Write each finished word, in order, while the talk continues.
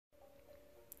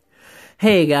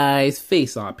Hey guys,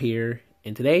 Faithsop here,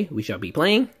 and today we shall be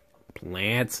playing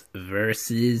Plants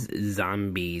vs.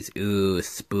 Zombies. Ooh,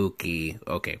 spooky.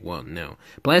 Okay, well, no.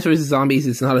 Plants vs. Zombies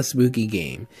is not a spooky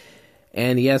game.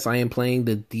 And yes, I am playing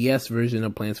the DS version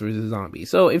of Plants vs.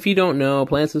 Zombies. So, if you don't know,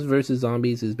 Plants vs.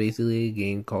 Zombies is basically a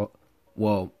game called,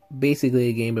 well, basically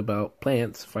a game about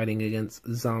plants fighting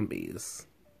against zombies.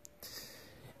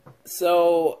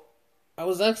 So, I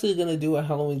was actually going to do a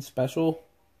Halloween special.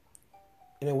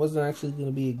 And it wasn't actually going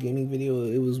to be a gaming video.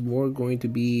 It was more going to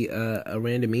be a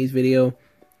randomese video.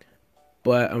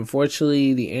 But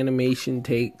unfortunately, the animation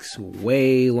takes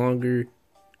way longer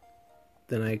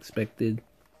than I expected.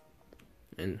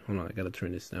 And hold on, I gotta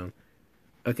turn this down.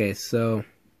 Okay, so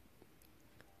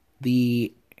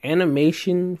the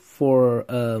animation for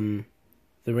the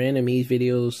randomese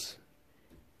videos,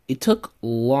 it took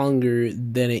longer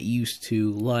than it used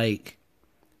to. Like,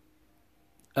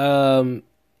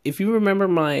 if you remember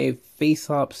my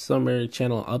Faithsop Summer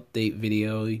Channel Update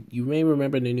video, you may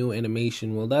remember the new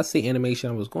animation. Well, that's the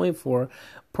animation I was going for.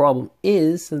 Problem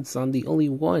is, since I'm the only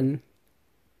one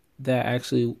that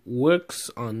actually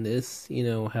works on this, you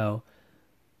know how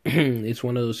it's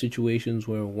one of those situations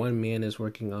where one man is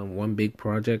working on one big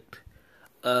project.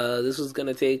 This was going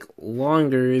to take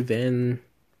longer than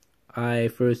I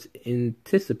first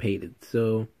anticipated,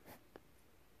 so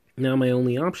now my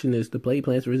only option is to play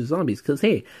Plants vs. Zombies, because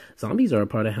hey, zombies are a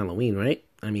part of Halloween, right?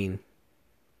 I mean,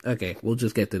 okay, we'll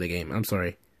just get to the game. I'm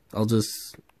sorry.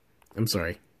 I'm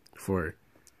sorry for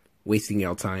wasting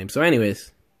y'all time. So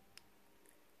anyways,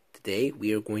 today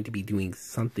we are going to be doing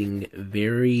something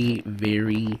very,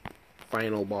 very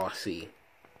final bossy.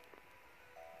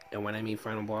 And when I mean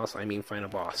final boss, I mean final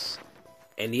boss.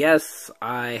 And yes,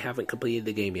 I haven't completed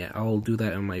the game yet. I'll do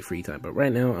that in my free time. But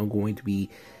right now, I'm going to be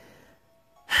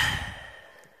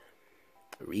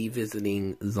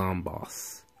revisiting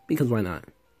Zomboss, because why not?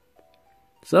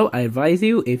 So I advise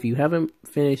you, if you haven't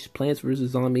finished Plants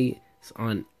vs. Zombies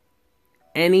on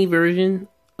any version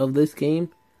of this game,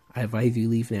 I advise you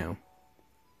leave now.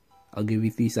 I'll give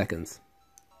you 3 seconds.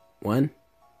 1,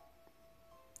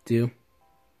 2,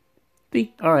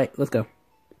 3. Alright, let's go.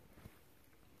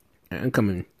 I'm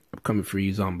coming for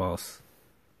you, Zomboss.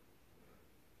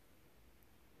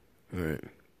 Alright.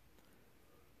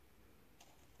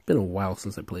 Been a while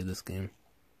since I played this game.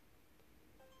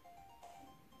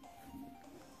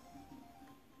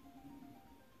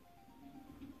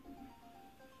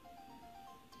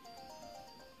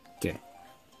 Okay.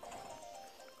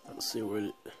 Let's see where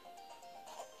it...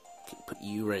 Okay, put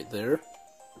you right there.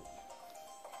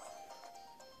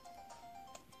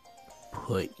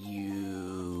 Put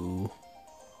you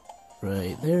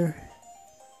right there.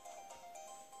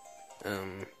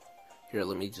 Here,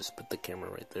 let me just put the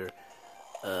camera right there.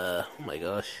 Oh my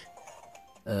gosh.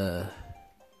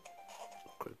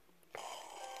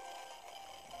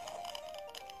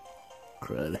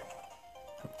 Crud.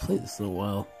 I've played this in a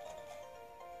while.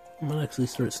 I might actually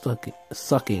start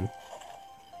sucking.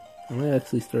 I might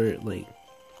actually start, like...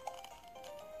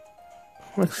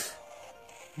 I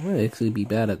might actually be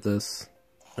bad at this.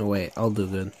 No, wait, I'll do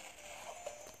good.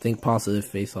 Think positive,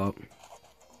 Faithsop.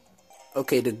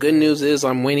 Okay, the good news is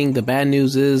I'm winning. The bad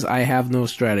news is I have no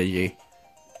strategy.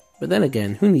 But then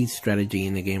again, who needs strategy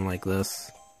in a game like this?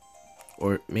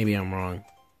 Or maybe I'm wrong.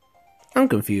 I'm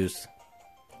confused.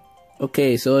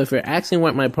 Okay, so if you're asking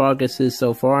what my progress is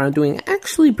so far, I'm doing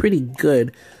actually pretty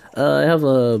good. I have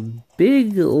a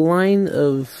big line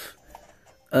of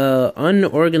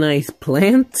unorganized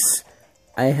plants.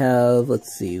 I have,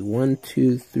 let's see, 1,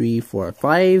 2, 3, 4,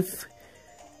 5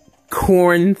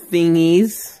 corn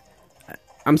thingies.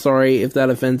 I'm sorry if that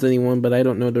offends anyone, but I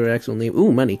don't know their actual name.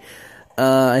 Ooh, money.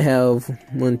 I have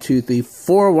 1, 2, 3,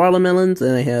 4 watermelons,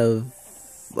 and I have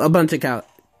a bunch of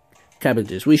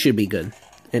cabbages. We should be good.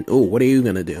 And oh, what are you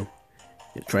gonna do?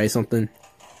 Try something?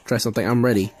 Try something. I'm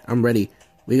ready. I'm ready.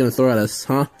 What are you gonna throw at us,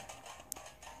 huh?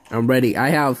 I'm ready. I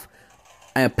have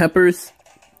peppers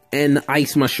and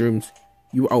ice mushrooms.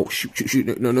 You, oh,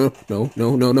 shoot. No.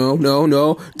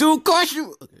 Dude, gosh,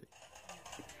 you.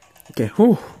 Okay,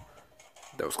 whew.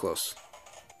 That was close.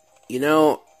 You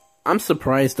know, I'm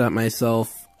surprised at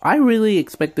myself. I really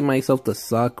expected myself to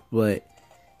suck, but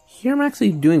here I'm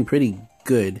actually doing pretty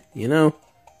good, you know?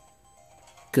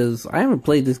 Because I haven't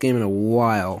played this game in a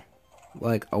while.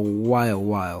 Like, a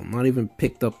while. Not even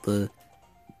picked up the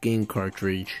game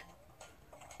cartridge.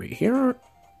 But here,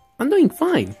 I'm doing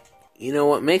fine. You know,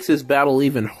 what makes this battle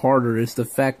even harder is the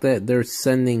fact that they're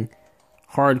sending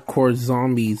hardcore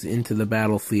zombies into the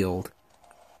battlefield.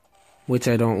 Which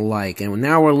I don't like. And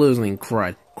now we're losing.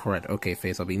 Crud. Okay,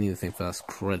 Faithsop, you need to think fast.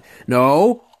 Crud.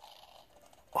 No!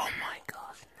 Oh my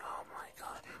gosh.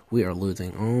 We are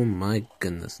losing. Oh my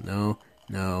goodness. No.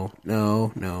 No.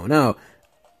 No. No. No.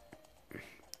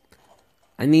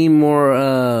 I need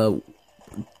more,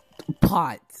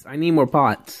 pots. I need more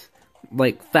pots.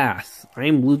 Like, fast. I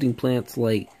am looting plants,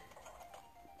 like,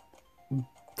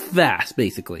 fast,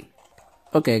 basically.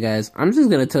 Okay, guys. I'm just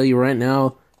gonna tell you right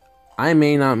now, I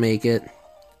may not make it.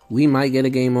 We might get a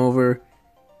game over.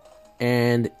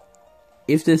 And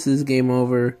if this is game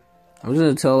over, I'm just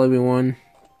gonna tell everyone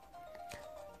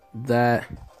that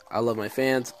I love my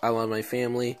fans, I love my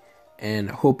family, and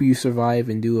hope you survive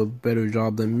and do a better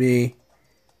job than me,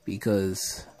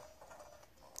 because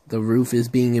the roof is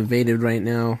being invaded right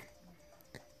now,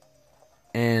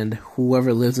 and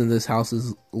whoever lives in this house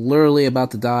is literally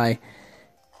about to die.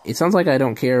 It sounds like I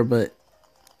don't care, but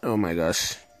oh my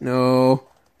gosh. No.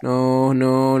 No,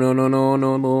 no, no, no, no,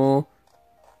 no, no.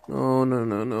 No, no,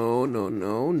 no, no, no,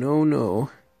 no, no, no.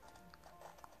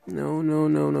 No, no,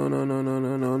 no, no, no, no, no,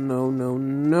 no, no, no, no,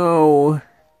 no.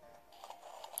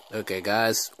 Okay,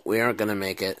 guys, we aren't gonna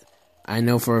make it. I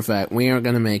know for a fact we aren't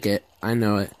gonna make it. I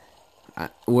know it.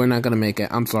 We're not gonna make it.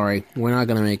 I'm sorry. We're not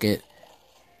gonna make it.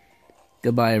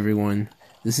 Goodbye, everyone.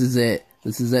 This is it.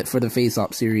 This is it for the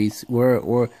Faithsop series.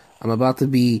 I'm about to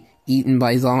be eaten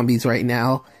by zombies right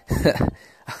now.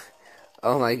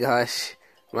 Oh my gosh.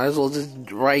 Might as well just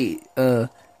write, I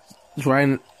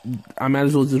might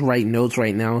as well just write notes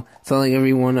right now, telling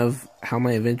everyone of how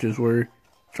my adventures were,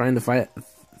 trying to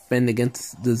fend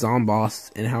against the zombie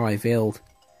boss, and how I failed.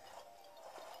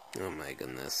 Oh my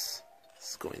goodness.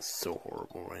 It's going so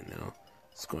horrible right now.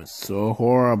 It's going so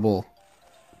horrible.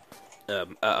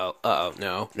 No,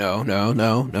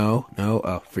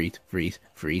 freeze, Mr.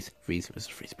 Freeze,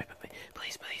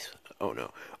 please. Oh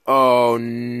no. Oh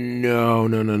no, oh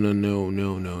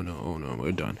no,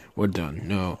 we're done,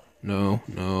 no,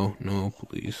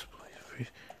 please.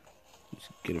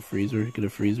 Get a freezer,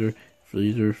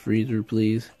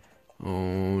 please.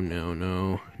 Oh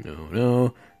no,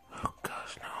 oh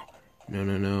gosh,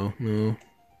 no.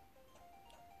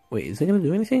 Wait, is it gonna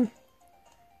do anything?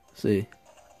 Let's see.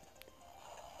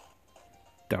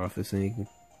 Doubt if it's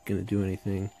gonna do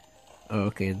anything. Oh,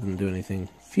 okay, it didn't do anything.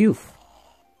 Phew.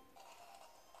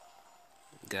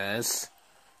 Guys,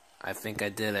 I think I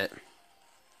did it.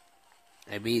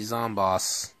 I beat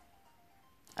Zomboss.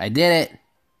 I did it!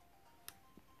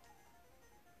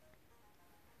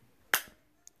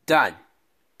 Done.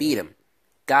 Beat him.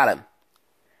 Got him.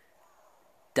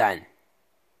 Done.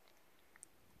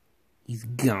 He's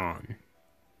gone.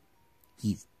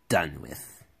 He's done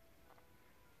with.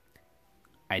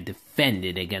 I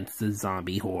defended against the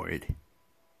zombie horde.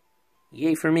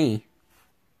 Yay for me.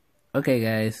 Okay,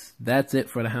 guys, that's it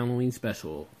for the Halloween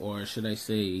special. Or should I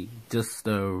say, just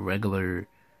a regular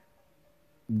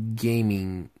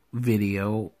gaming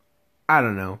video. I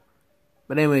don't know.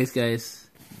 But anyways, guys,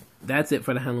 that's it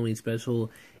for the Halloween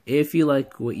special. If you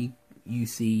like what you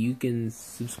see, you can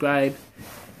subscribe.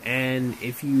 And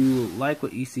if you like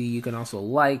what you see, you can also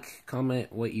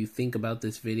comment what you think about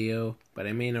this video. But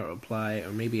I may not reply,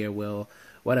 or maybe I will.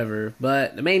 Whatever.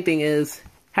 But the main thing is,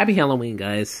 happy Halloween,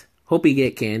 guys. Hope you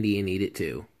get candy and eat it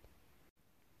too.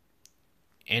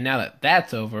 And now that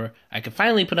that's over, I can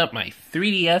finally put up my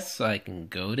 3DS so I can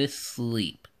go to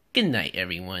sleep. Good night,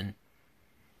 everyone.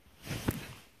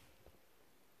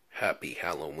 Happy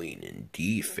Halloween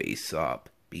indeed, Faithsop,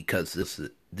 because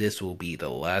this will be the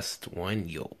last one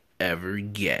you'll ever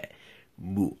get.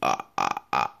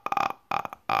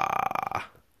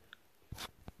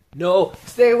 No,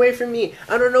 stay away from me.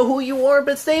 I don't know who you are,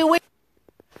 but stay away.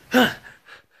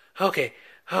 Okay.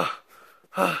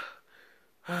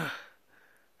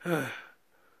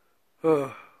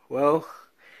 Well,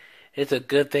 it's a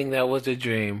good thing that was a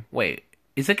dream. Wait,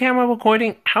 is the camera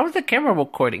recording? How is the camera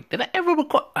recording? Did I ever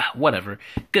record? Whatever.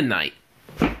 Good night.